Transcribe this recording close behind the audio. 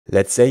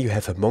Let's say you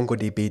have a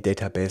MongoDB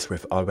database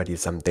with already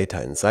some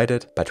data inside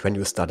it, but when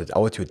you started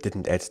out you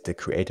didn't add the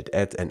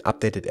CreatedAt and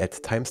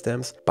UpdatedAt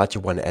timestamps, but you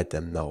want to add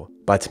them now.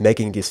 But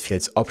making these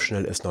fields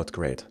optional is not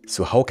great.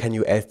 So how can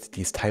you add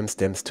these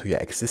timestamps to your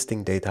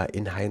existing data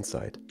in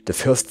hindsight? The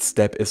first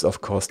step is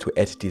of course to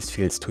add these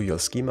fields to your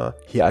schema.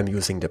 Here I'm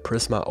using the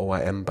Prisma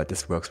ORM, but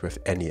this works with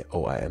any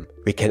ORM.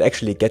 We can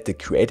actually get the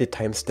created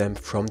timestamp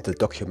from the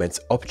document's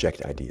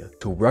object ID.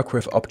 To work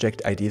with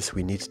object IDs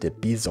we need the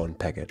bzone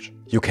package.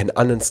 You can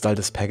uninstall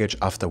this package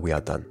after we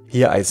are done.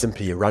 Here I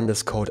simply run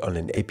this code on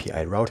an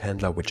API route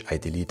handler, which I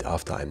delete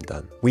after I'm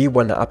done. We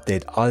want to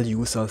update all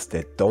users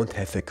that don't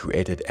have a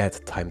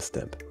CreatedAt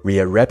timestamp. We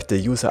wrap the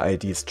user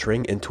ID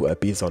string into a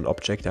bzone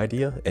object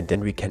ID, and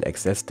then we can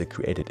access the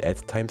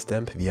CreatedAt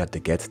timestamp via the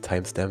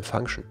getTimestamp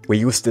function. We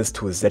use this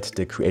to set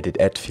the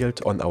CreatedAt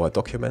field on our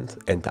document,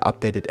 and the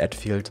UpdatedAt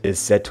field is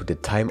set to the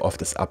time of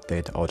this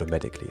update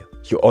automatically.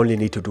 You only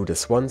need to do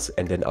this once,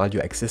 and then all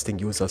your existing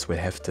users will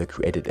have the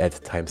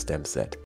CreatedAt timestamp set.